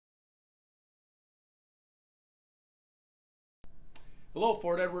Hello,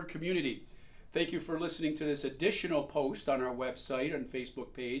 Fort Edward community. Thank you for listening to this additional post on our website and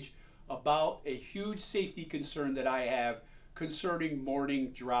Facebook page about a huge safety concern that I have concerning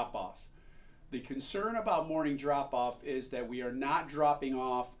morning drop-off. The concern about morning drop-off is that we are not dropping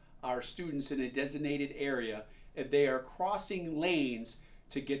off our students in a designated area and they are crossing lanes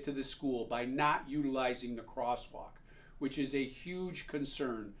to get to the school by not utilizing the crosswalk, which is a huge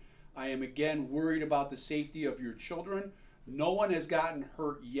concern. I am again worried about the safety of your children. No one has gotten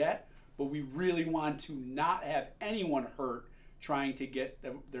hurt yet, but we really want to not have anyone hurt trying to get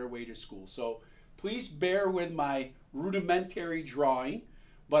their way to school. So please bear with my rudimentary drawing,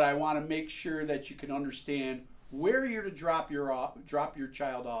 but I want to make sure that you can understand where you're to drop your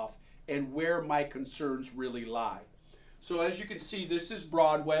child off and where my concerns really lie. So as you can see, this is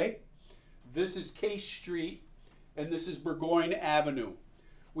Broadway, this is Case Street, and this is Burgoyne Avenue.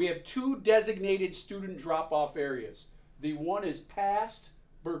 We have two designated student drop-off areas. The one is past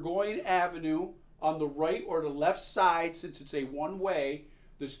Burgoyne Avenue on the right or the left side. Since it's a one-way,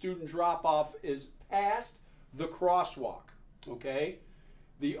 the student drop-off is past the crosswalk, okay?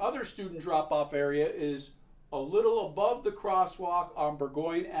 The other student drop-off area is a little above the crosswalk on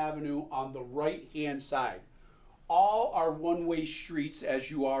Burgoyne Avenue on the right-hand side. All are one-way streets,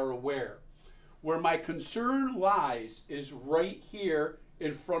 as you are aware. Where my concern lies is right here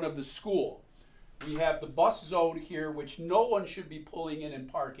in front of the school. We have the bus zone here, which no one should be pulling in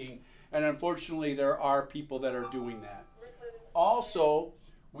and parking, and unfortunately there are people that are doing that. Also,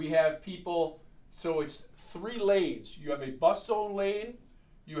 we have people, so it's 3 lanes. You have a bus zone lane,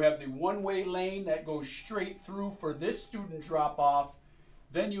 you have the one-way lane that goes straight through for this student drop-off,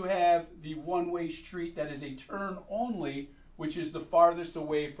 then you have the one-way street that is a turn only, which is the farthest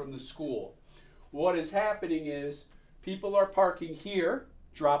away from the school. What is happening is people are parking here,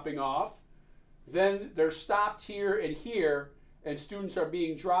 dropping off, then they're stopped here, and students are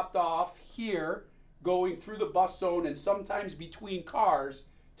being dropped off here, going through the bus zone and sometimes between cars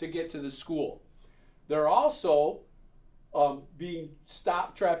to get to the school. They're also being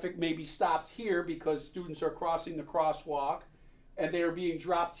stopped, traffic may be stopped here because students are crossing the crosswalk, and they are being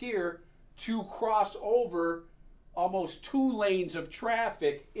dropped here to cross over almost 2 lanes of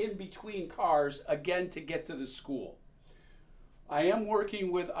traffic in between cars, again to get to the school. I am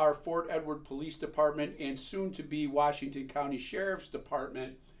working with our Fort Edward Police Department and soon to be Washington County Sheriff's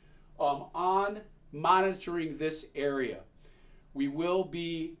Department on monitoring this area. We will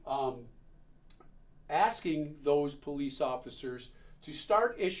be asking those police officers to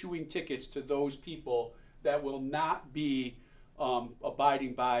start issuing tickets to those people that will not be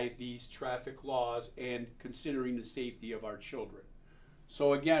abiding by these traffic laws and considering the safety of our children.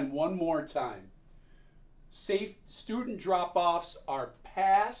 So again, one more time. Safe student drop-offs are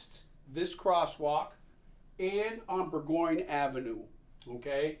past this crosswalk and on Burgoyne Avenue,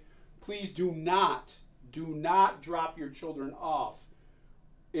 okay? Please do not drop your children off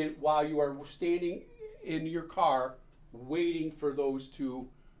while you are standing in your car waiting for those 2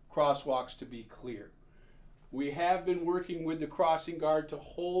 crosswalks to be clear. We have been working with the crossing guard to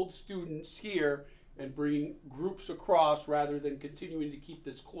hold students here and bring groups across rather than continuing to keep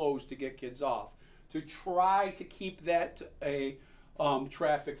this closed to get kids off, to try to keep that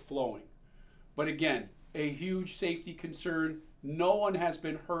traffic flowing. But again, a huge safety concern. No one has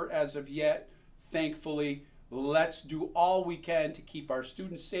been hurt as of yet, thankfully. Let's do all we can to keep our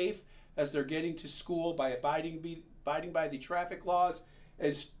students safe as they're getting to school by abiding by the traffic laws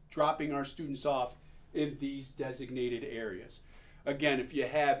and dropping our students off in these designated areas. Again, if you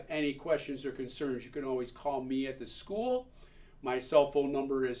have any questions or concerns, you can always call me at the school. My cell phone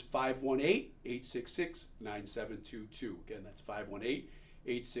number is 518-866-9722. Again, that's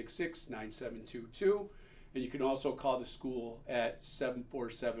 518-866-9722. And you can also call the school at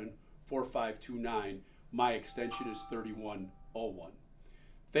 747-4529. My extension is 3101.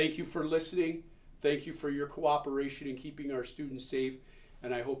 Thank you for listening. Thank you for your cooperation in keeping our students safe.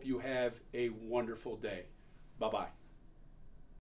 And I hope you have a wonderful day. Bye-bye.